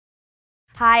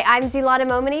Hi, I'm Zilana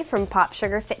Momini from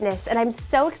POPSUGAR Fitness, and I'm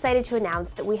so excited to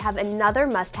announce that we have another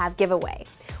must-have giveaway.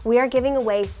 We are giving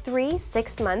away 3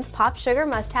 6-month POPSUGAR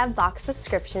must-have box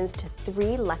subscriptions to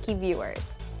 3 lucky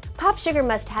viewers. POPSUGAR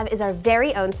Must-Have is our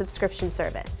very own subscription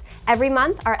service. Every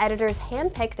month, our editors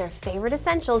handpick their favorite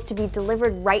essentials to be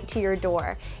delivered right to your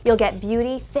door. You'll get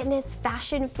beauty, fitness,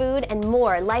 fashion, food, and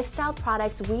more lifestyle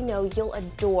products we know you'll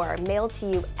adore mailed to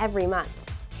you every month.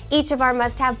 Each of our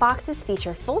must-have boxes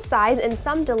feature full-size and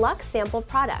some deluxe sample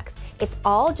products. It's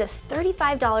all just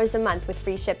 $35 a month with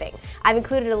free shipping. I've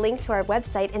included a link to our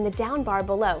website in the down bar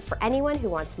below for anyone who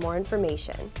wants more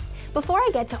information. Before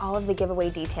I get to all of the giveaway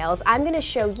details, I'm going to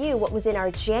show you what was in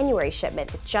our January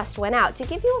shipment that just went out to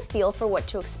give you a feel for what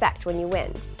to expect when you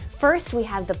win. First, we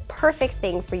have the perfect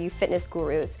thing for you fitness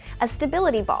gurus, a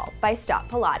stability ball by Stop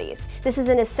Pilates. This is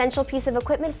an essential piece of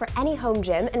equipment for any home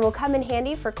gym and will come in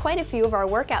handy for quite a few of our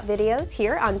workout videos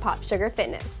here on POPSUGAR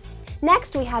Fitness.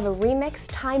 Next, we have a Remix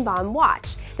Time Bomb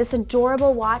watch. This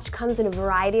adorable watch comes in a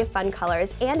variety of fun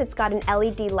colors, and it's got an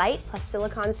LED light plus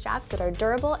silicone straps that are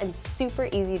durable and super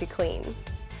easy to clean.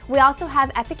 We also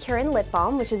have Epicurean Lip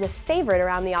Balm, which is a favorite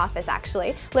around the office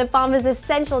actually. Lip balm is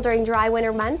essential during dry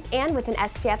winter months, and with an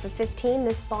SPF of 15,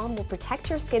 this balm will protect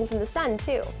your skin from the sun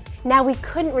too. Now we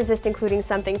couldn't resist including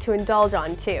something to indulge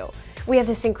on too. We have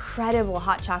this incredible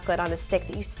hot chocolate on a stick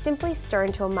that you simply stir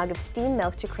into a mug of steamed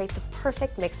milk to create the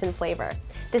perfect mix and flavor.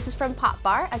 This is from Pop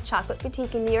Bar, a chocolate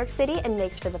boutique in New York City, and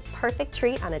makes for the perfect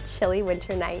treat on a chilly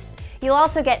winter night. You'll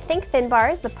also get Think Thin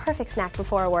Bars, the perfect snack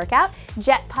before a workout,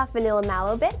 Jet Puff Vanilla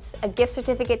Mallow Bits, a gift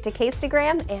certificate to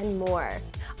Castagram, and more.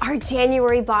 Our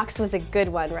January box was a good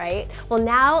one, right? Well,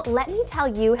 now let me tell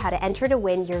you how to enter to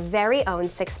win your very own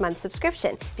 6-month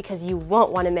subscription, because you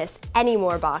won't want to miss any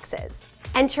more boxes.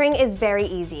 Entering is very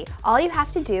easy. All you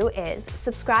have to do is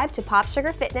subscribe to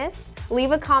POPSUGAR Fitness,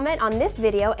 leave a comment on this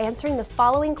video answering the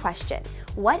following question: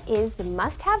 what is the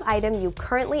must-have item you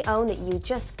currently own that you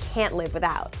just can't live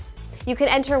without? You can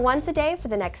enter once a day for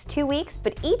the next 2 weeks,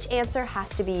 but each answer has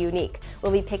to be unique.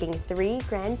 We'll be picking 3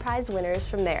 grand prize winners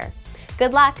from there.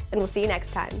 Good luck, and we'll see you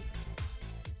next time.